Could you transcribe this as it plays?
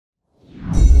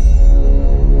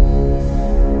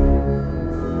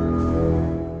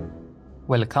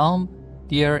Welcome,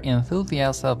 dear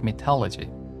enthusiasts of mythology.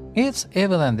 It's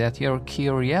evident that your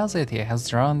curiosity has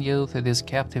drawn you to this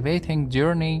captivating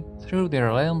journey through the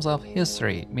realms of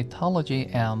history, mythology,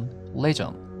 and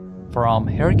legend. From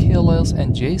Hercules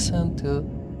and Jason to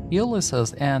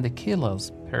Ulysses and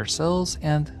Achilles, Perseus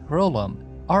and Roland,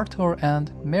 Arthur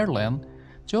and Merlin,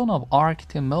 Joan of Arc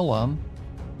to Mulan,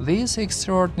 these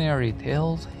extraordinary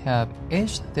tales have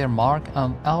etched their mark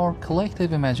on our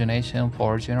collective imagination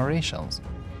for generations.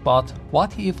 But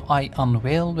what if I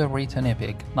unveil the written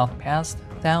epic not passed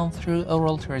down through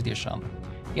oral tradition,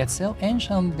 yet so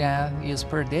ancient that it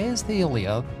predates the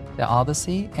Iliad, the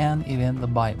Odyssey, and even the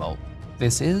Bible?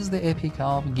 This is the Epic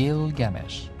of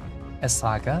Gilgamesh, a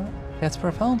saga that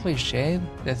profoundly shaped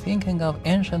the thinking of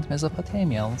ancient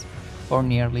Mesopotamians for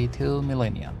nearly 2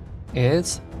 millennia.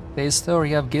 It's the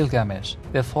story of Gilgamesh,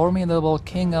 the formidable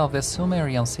king of the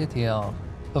Sumerian city of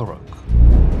Uruk.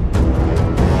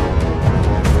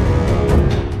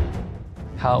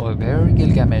 However,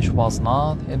 Gilgamesh was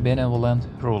not a benevolent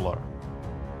ruler.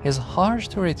 His harsh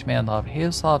treatment of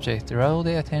his subjects drew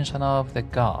the attention of the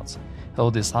gods, who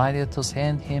decided to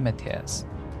send him a test.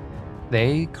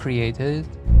 They created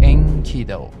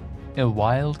Enkidu, a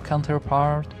wild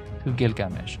counterpart to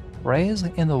Gilgamesh, raised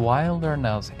in the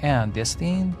wilderness and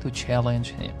destined to challenge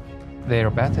him. Their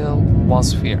battle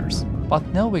was fierce, but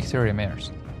no victory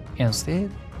emerged. Instead,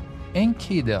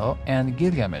 Enkidu and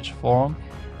Gilgamesh formed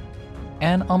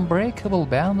an unbreakable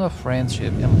bond of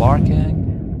friendship,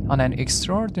 embarking on an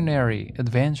extraordinary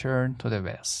adventure to the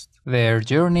west. Their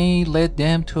journey led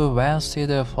them to a vast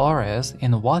cedar forest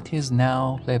in what is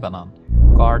now Lebanon,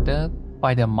 guarded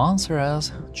by the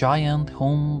monstrous giant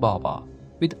Humbaba.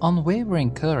 With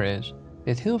unwavering courage,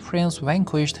 the two friends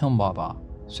vanquished Humbaba,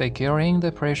 securing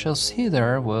the precious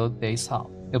cedar wood they sought.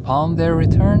 Upon their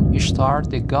return, Ishtar,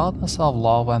 the goddess of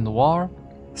love and war,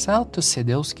 sought to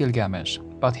seduce Gilgamesh,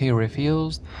 but he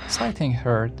refused, citing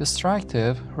her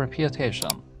destructive reputation.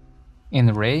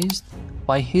 Enraged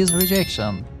by his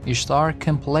rejection, Ishtar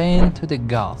complained to the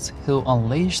gods, who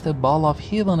unleashed a ball of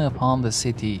heaven upon the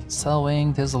city,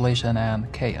 sowing desolation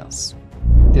and chaos.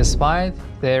 Despite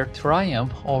their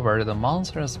triumph over the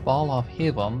monstrous ball of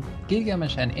heaven,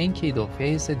 Gilgamesh and Enkidu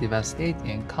faced a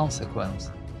devastating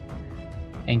consequence.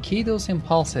 Enkidu's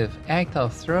impulsive act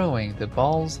of throwing the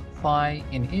ball's thigh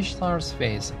in Ishtar's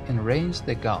face enraged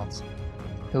the gods,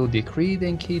 who decreed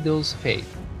Enkidu's fate,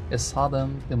 a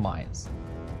sudden demise.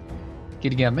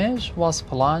 Gilgamesh was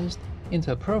plunged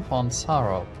into profound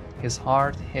sorrow, his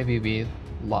heart heavy with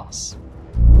loss.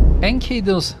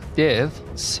 Enkidu's death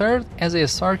served as a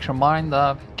stark reminder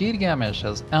of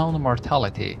Gilgamesh's own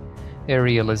mortality, a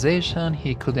realization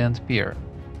he couldn't bear.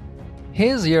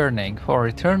 His yearning for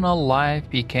eternal life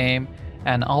became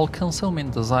an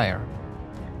all-consuming desire.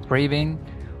 Driven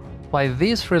by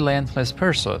this relentless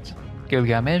pursuit,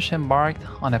 Gilgamesh embarked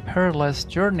on a perilous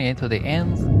journey to the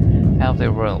ends of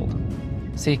the world,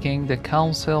 seeking the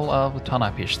counsel of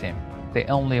Utnapishtim, the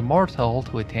only mortal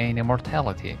to attain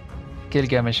immortality.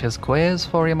 Gilgamesh's quest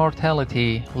for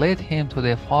immortality led him to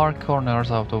the far corners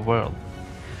of the world,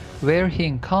 where he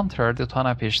encountered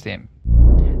Utnapishtim,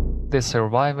 the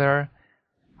survivor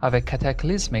of a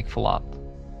cataclysmic flood.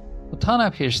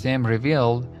 Utnapishtim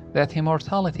revealed that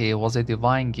immortality was a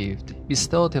divine gift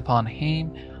bestowed upon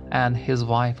him and his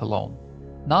wife alone,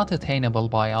 not attainable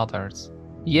by others.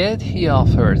 Yet he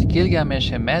offered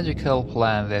Gilgamesh a magical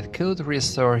plan that could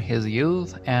restore his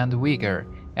youth and vigor,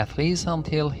 at least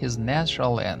until his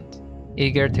natural end.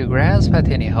 Eager to grasp at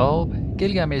any hope,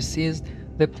 Gilgamesh seized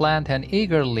the plant and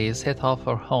eagerly set off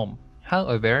for home.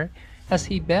 However, as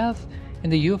he bathed in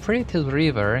the Euphrates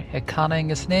River, a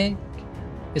cunning snake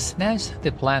snatched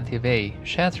the plant away,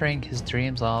 shattering his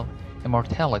dreams of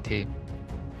immortality.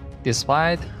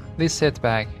 Despite this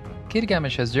setback,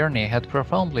 Gilgamesh's journey had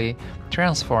profoundly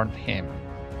transformed him.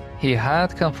 He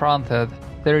had confronted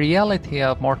the reality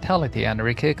of mortality and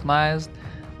recognized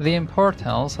the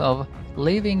importance of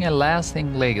leaving a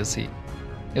lasting legacy.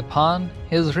 Upon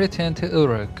his return to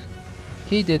Uruk,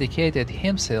 he dedicated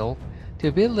himself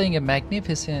to building a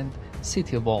magnificent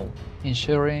city wall,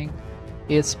 ensuring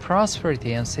its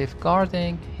prosperity and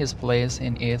safeguarding his place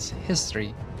in its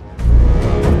history.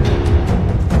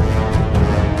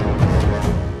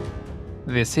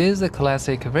 This is the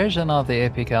classic version of the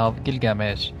Epic of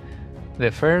Gilgamesh, the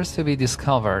first to be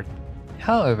discovered.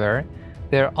 However,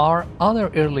 there are other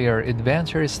earlier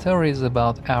adventure stories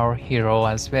about our hero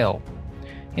as well.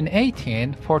 In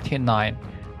 1849,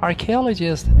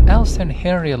 archaeologist Austin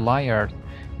Henry Layard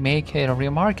made a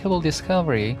remarkable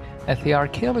discovery at the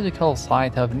archaeological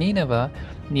site of Nineveh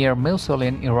near Mosul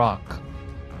in Iraq.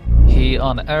 He he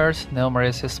unearthed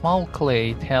numerous small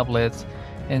clay tablets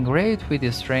engraved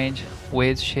with strange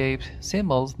wedge-shaped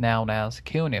symbols known as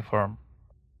cuneiform.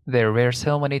 There were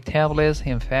so many tablets,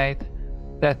 in fact,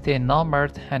 that they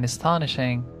numbered an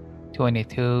astonishing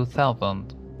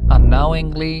 22,000.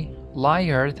 Unknowingly,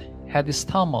 Iliad had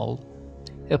stumbled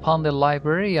upon the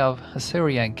library of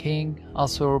Assyrian king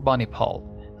Assurbanipal,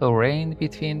 who reigned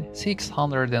between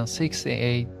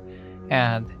 668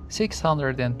 and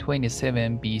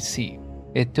 627 BC.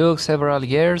 It took several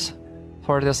years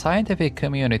for the scientific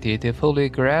community to fully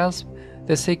grasp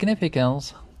the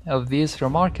significance of this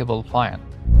remarkable find.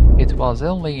 It was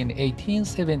only in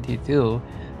 1872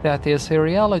 that the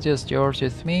Assyriologist George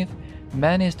Smith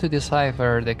managed to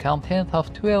decipher the content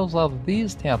of 12 of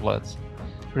these tablets,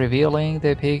 revealing the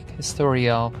epic story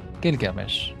of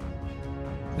Gilgamesh.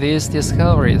 This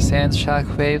discovery sent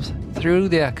shockwaves through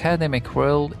the academic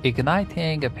world,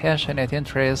 igniting a passionate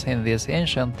interest in this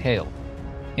ancient tale.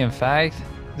 In fact,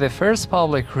 the first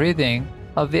public reading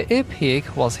of the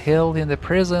epic was held in the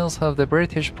presence of the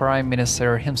British Prime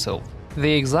Minister himself.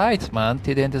 The excitement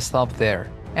didn't stop there,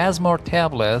 as more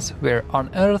tablets were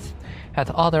unearthed at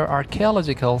other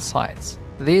archaeological sites.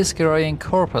 This growing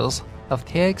corpus of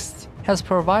texts has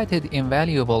provided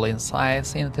invaluable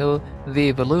insights into the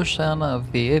evolution of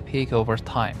the epic over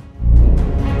time.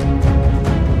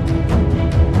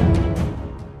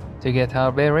 To get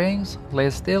our bearings,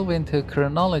 let's delve into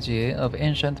chronology of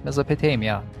ancient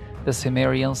Mesopotamia. The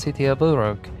Sumerian city of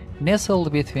Uruk,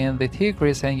 nestled between the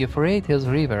Tigris and Euphrates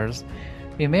rivers,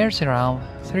 emerged around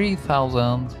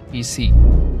 3000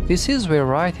 BC. This is where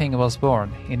writing was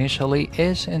born, initially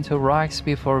etched into rocks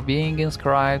before being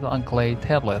inscribed on clay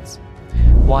tablets.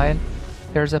 While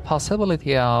there's a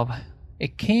possibility of a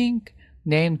king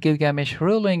named Gilgamesh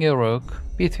ruling Uruk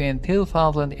between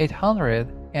 2800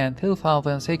 and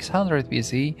 2600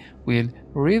 BC, we'll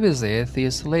revisit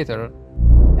this later.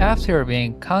 After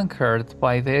being conquered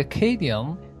by the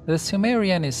Akkadian, the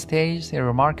Sumerian staged a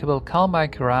remarkable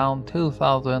comeback around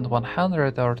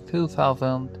 2100 or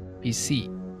 2000 BC.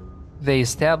 They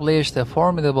established a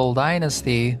formidable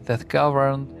dynasty that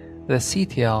governed the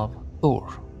city of Ur.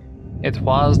 It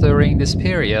was during this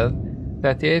period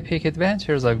that the epic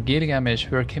adventures of Gilgamesh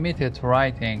were committed to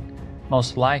writing,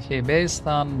 most likely based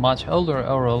on much older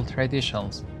oral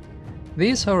traditions.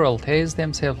 These oral tales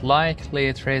themselves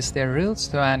likely trace their roots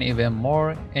to an even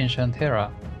more ancient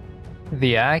era.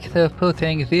 The act of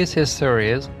putting these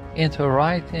stories into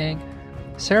writing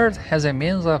served as a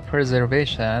means of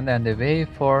preservation and a way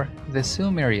for the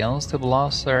Sumerians to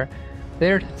bolster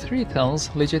their title's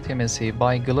legitimacy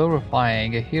by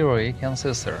glorifying a heroic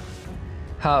ancestor.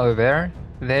 However,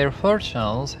 their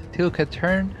fortunes took a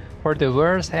turn for the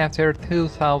worse after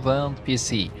 2000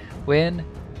 BC, when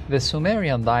the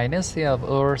Sumerian dynasty of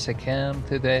Ur succumbed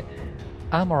to the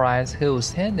Amorites who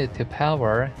ascended to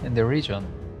power in the region.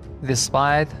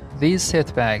 Despite these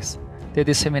setbacks, the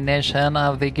dissemination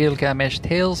of the Gilgamesh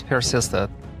tales persisted.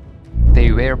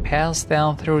 They were passed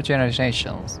down through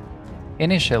generations,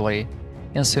 initially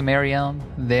in Sumerian,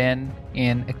 then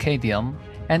in Akkadian,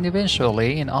 and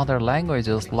eventually in other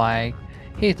languages like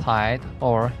Hittite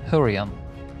or Hurrian.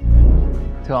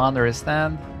 To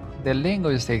understand the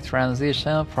linguistic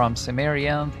transition from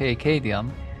Sumerian to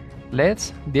Akkadian,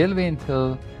 let's delve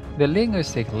into the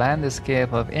linguistic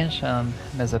landscape of ancient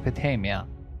Mesopotamia.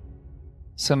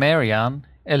 Sumerian,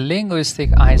 a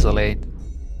linguistic isolate,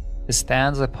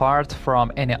 stands apart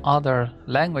from any other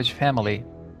language family,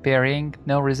 bearing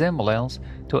no resemblance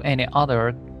to any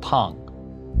other tongue.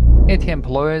 It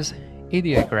employs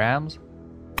ideograms,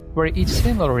 where each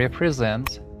symbol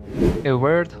represents a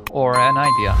word or an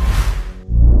idea.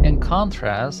 In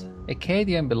contrast,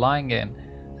 Akkadian, belonging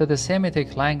to the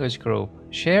Semitic language group,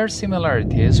 shares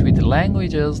similarities with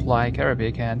languages like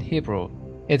Arabic and Hebrew.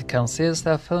 It consists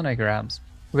of phonograms,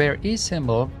 where each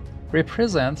symbol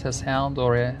represents a sound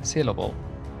or a syllable.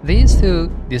 These two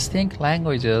distinct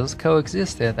languages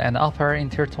coexisted and often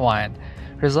intertwined,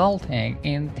 resulting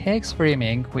in text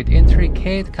framing with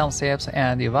intricate concepts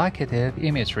and evocative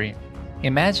imagery.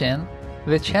 Imagine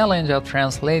the challenge of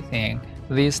translating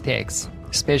these texts,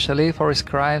 especially for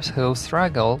scribes who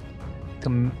struggle to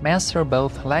master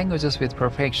both languages with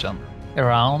perfection.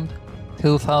 Around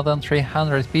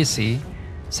 2300 BC,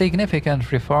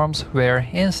 significant reforms were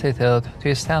instituted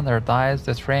to standardize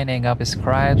the training of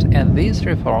scribes, and these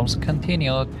reforms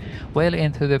continued well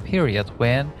into the period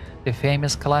when the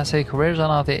famous classic version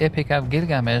of the Epic of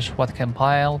Gilgamesh was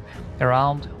compiled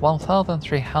around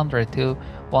 1300 to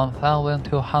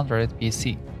 1200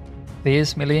 BC.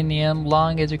 This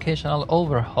millennium-long educational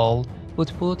overhaul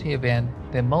would put even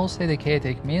the most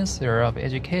dedicated minister of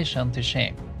education to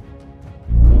shame.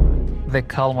 The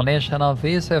culmination of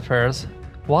these efforts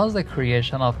was the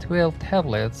creation of 12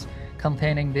 tablets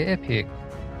containing the epic,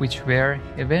 which were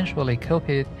eventually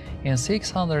copied in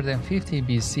 650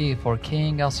 BC for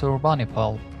King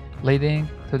Assurbanipal, leading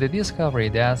to the discovery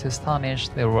that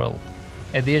astonished the world.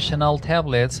 Additional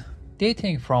tablets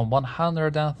dating from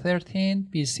 113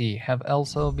 BC have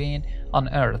also been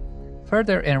unearthed,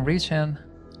 further enriching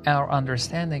our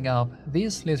understanding of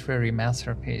this literary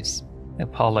masterpiece.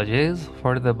 Apologies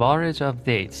for the barrage of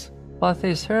dates, but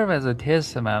they serve as a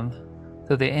testament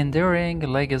to the enduring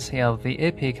legacy of the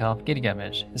Epic of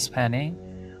Gilgamesh, spanning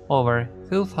over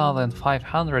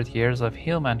 2,500 years of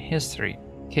human history.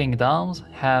 Kingdoms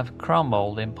have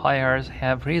crumbled, empires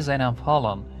have risen and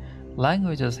fallen,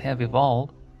 languages have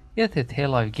evolved, yet the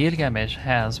tale of Gilgamesh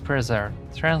has preserved,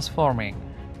 transforming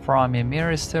from a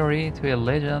mere story to a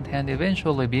legend and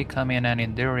eventually becoming an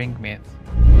enduring myth.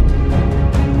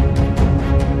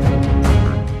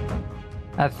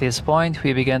 At this point,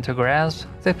 we begin to grasp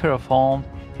the profound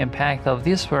impact of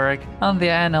this work on the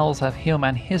annals of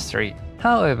human history.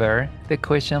 However, the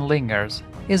question lingers,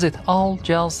 is it all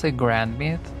just a grand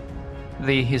myth?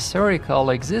 The historical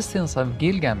existence of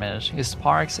Gilgamesh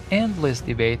sparks endless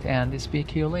debate and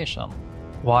speculation.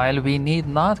 While we need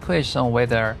not question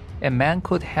whether a man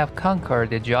could have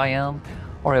conquered a giant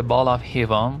or a ball of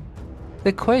heaven,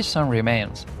 the question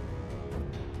remains,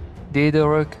 did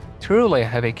Uruk truly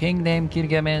have a king named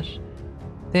Gilgamesh?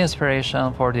 The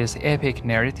inspiration for this epic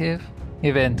narrative?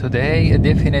 Even today, a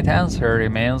definite answer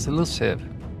remains elusive.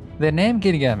 The name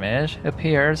Gilgamesh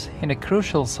appears in a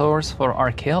crucial source for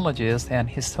archaeologists and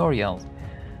historians,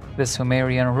 the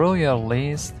Sumerian royal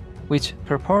list, which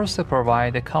purports to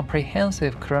provide a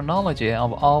comprehensive chronology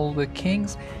of all the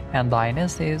kings and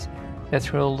dynasties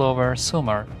that ruled over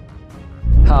Sumer.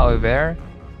 However,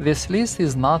 this list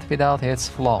is not without its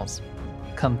flaws,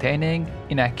 containing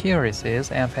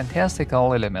inaccuracies and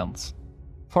fantastical elements.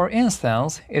 For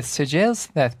instance, it suggests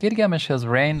that Gilgamesh's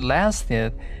reign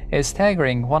lasted a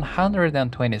staggering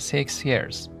 126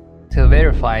 years. To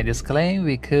verify this claim,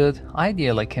 we could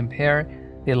ideally compare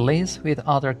the list with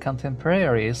other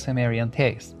contemporary Sumerian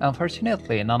texts.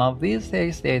 Unfortunately, none of these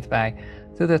texts date back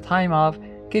to the time of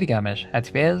Gilgamesh.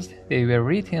 At best, they were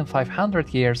written 500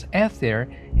 years after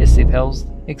his supposed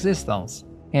existence.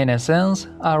 In a sense,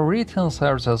 our written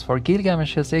sources for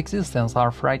Gilgamesh's existence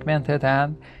are fragmented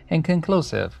and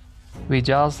inconclusive. We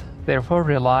just therefore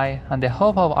rely on the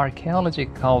hope of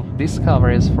archaeological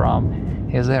discoveries from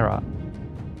his era,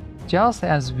 just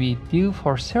as we do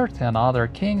for certain other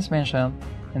kings mentioned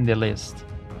in the list.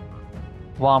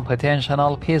 One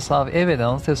potential piece of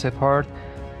evidence to support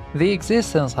the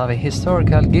existence of a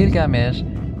historical Gilgamesh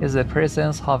is the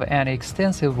presence of an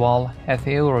extensive wall at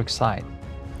the Uruk site.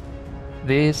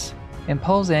 This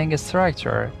imposing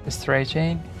structure,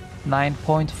 stretching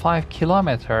 9.5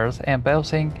 kilometers and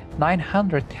boasting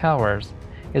 900 towers,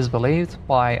 is believed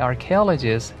by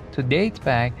archaeologists to date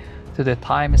back to the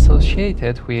time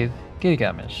associated with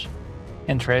Gilgamesh.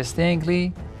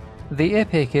 Interestingly, the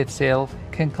epic itself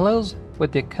concludes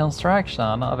with the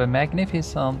construction of a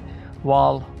magnificent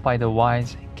wall by the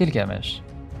wise Gilgamesh.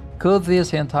 Could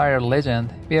this entire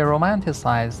legend be a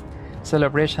romanticized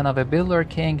celebration of a builder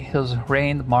king whose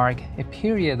reign marked a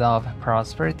period of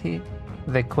prosperity?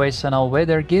 The question of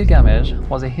whether Gilgamesh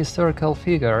was a historical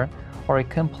figure or a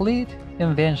complete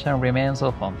invention remains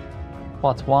open.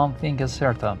 But one thing is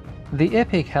certain, the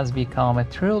epic has become a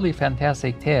truly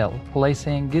fantastic tale,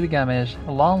 placing Gilgamesh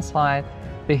alongside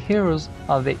the heroes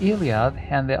of the Iliad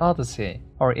and the Odyssey,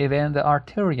 or even the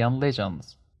Arthurian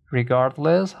legends.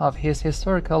 Regardless of his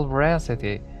historical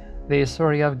veracity, the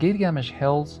story of Gilgamesh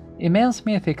holds immense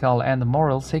mythical and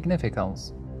moral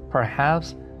significance.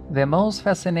 Perhaps the most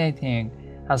fascinating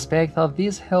aspect of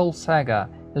this whole saga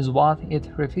is what it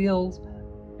reveals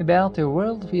about the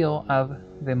worldview of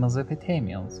the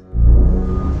Mesopotamians.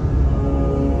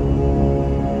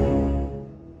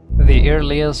 The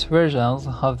earliest versions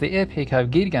of the Epic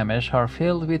of Gilgamesh are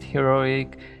filled with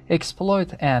heroic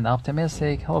exploit and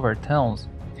optimistic overtones,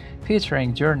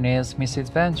 featuring journeys,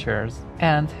 misadventures,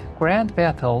 and grand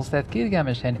battles that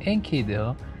Gilgamesh and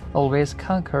Enkidu always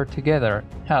conquered together.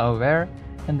 However,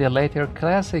 in the later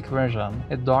classic version,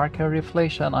 a darker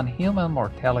reflection on human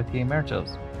mortality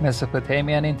emerges.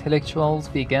 Mesopotamian intellectuals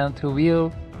began to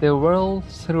view the world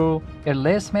through a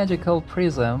less magical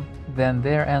prism than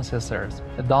their ancestors,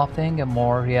 adopting a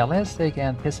more realistic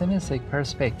and pessimistic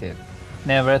perspective.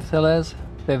 Nevertheless,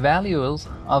 the values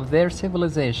of their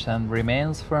civilization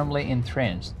remains firmly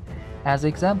entrenched, as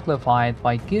exemplified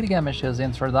by Gilgamesh's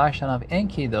introduction of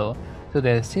Enkidu to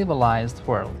the civilized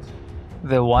world.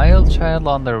 The wild child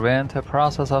underwent a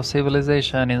process of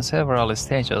civilization in several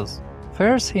stages.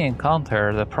 First, he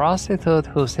encountered a prostitute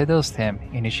who seduced him,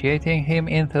 initiating him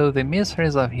into the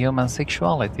mysteries of human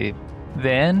sexuality.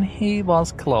 Then, he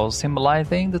was clothed,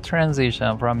 symbolizing the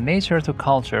transition from nature to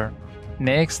culture.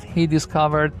 Next, he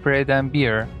discovered bread and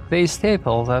beer, the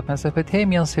staples of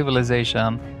Mesopotamian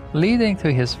civilization, leading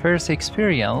to his first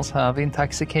experience of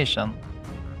intoxication.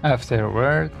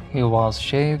 Afterward, he was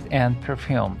shaved and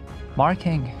perfumed,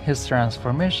 marking his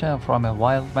transformation from a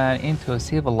wild man into a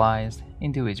civilized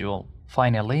individual.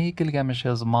 Finally,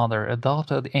 Gilgamesh's mother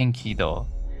adopted Enkidu,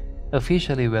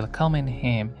 officially welcoming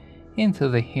him into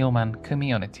the human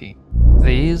community.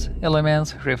 These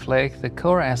elements reflect the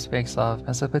core aspects of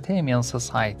Mesopotamian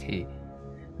society: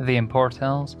 the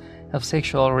importance of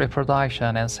sexual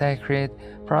reproduction and sacred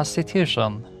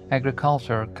prostitution,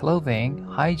 agriculture, clothing,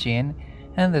 hygiene,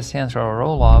 and the central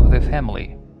role of the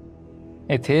family.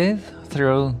 It is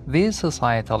through these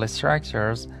societal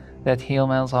structures that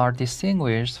humans are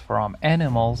distinguished from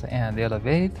animals and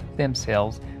elevate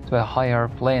themselves to a higher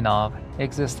plane of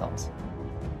existence.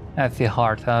 At the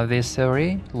heart of this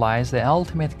story lies the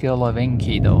ultimate goal of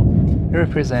Enkidu,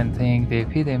 representing the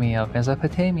epitome of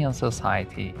Mesopotamian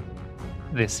society.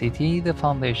 The city, the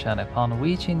foundation upon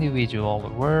which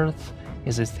individual worth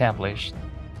is established.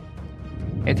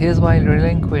 It is by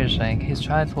relinquishing his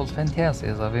childhood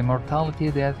fantasies of immortality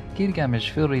that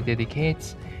Gilgamesh fully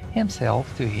dedicates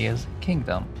himself to his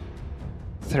kingdom.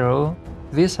 Through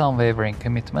this unwavering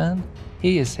commitment,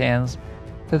 he ascends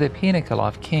to the pinnacle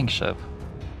of kingship.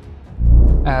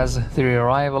 As the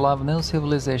arrival of new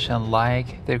civilization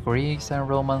like the Greeks and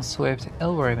Romans swept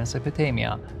over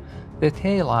Mesopotamia, the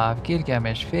tale of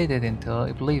Gilgamesh faded into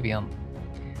oblivion.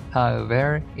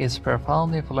 However, its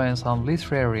profound influence on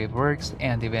literary works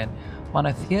and even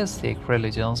monotheistic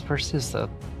religions persisted.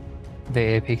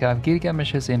 The Epic of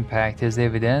Gilgamesh's impact is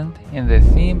evident in the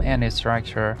theme and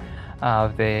structure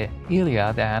of the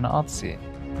Iliad and Odyssey.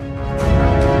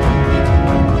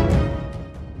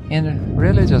 In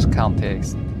religious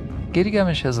context,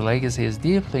 Gilgamesh's legacy is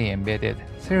deeply embedded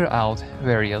throughout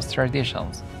various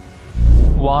traditions.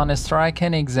 One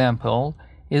striking example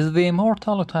is the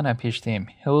immortal Utnapishtim,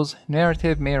 whose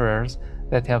narrative mirrors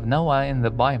that of Noah in the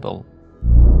Bible.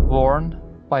 Warned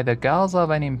by the gods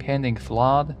of an impending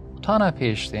flood,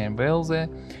 Utnapishtim builds a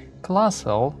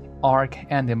colossal ark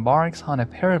and embarks on a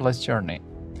perilous journey,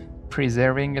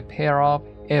 preserving a pair of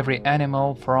every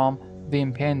animal from the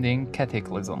impending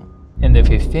cataclysm. In the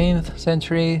 15th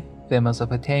century, the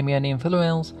Mesopotamian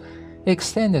influence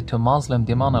extended to Muslim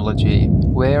demonology,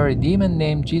 where a demon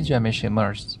named Gilgamesh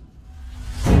emerged.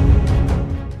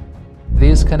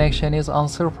 This connection is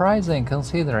unsurprising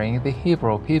considering the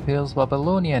Hebrew people's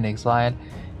Babylonian exile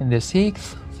in the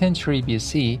 6th century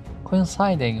BC,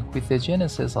 coinciding with the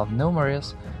genesis of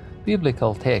numerous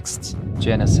biblical texts.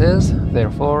 Genesis,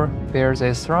 therefore, bears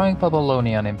a strong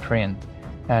Babylonian imprint,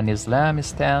 and Islam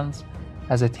stands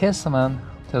as a testament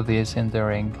to this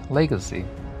enduring legacy.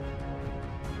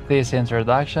 This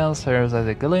introduction serves as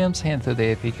a glimpse into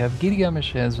the Epic of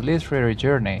Gilgamesh's literary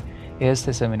journey, its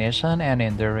dissemination and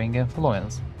enduring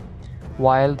influence.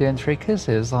 While the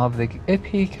intricacies of the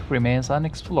epic remains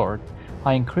unexplored,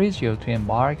 I encourage you to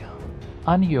embark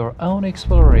on your own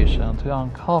exploration to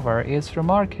uncover its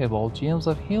remarkable gems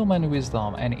of human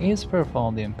wisdom and its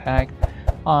profound impact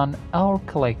on our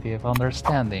collective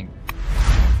understanding.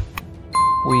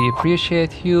 We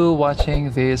appreciate you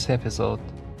watching this episode.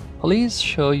 Please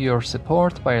show your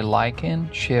support by liking,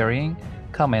 sharing,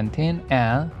 commenting,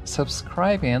 and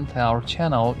subscribing to our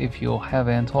channel if you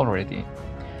haven't already.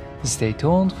 Stay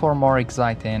tuned for more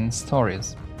exciting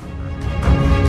stories.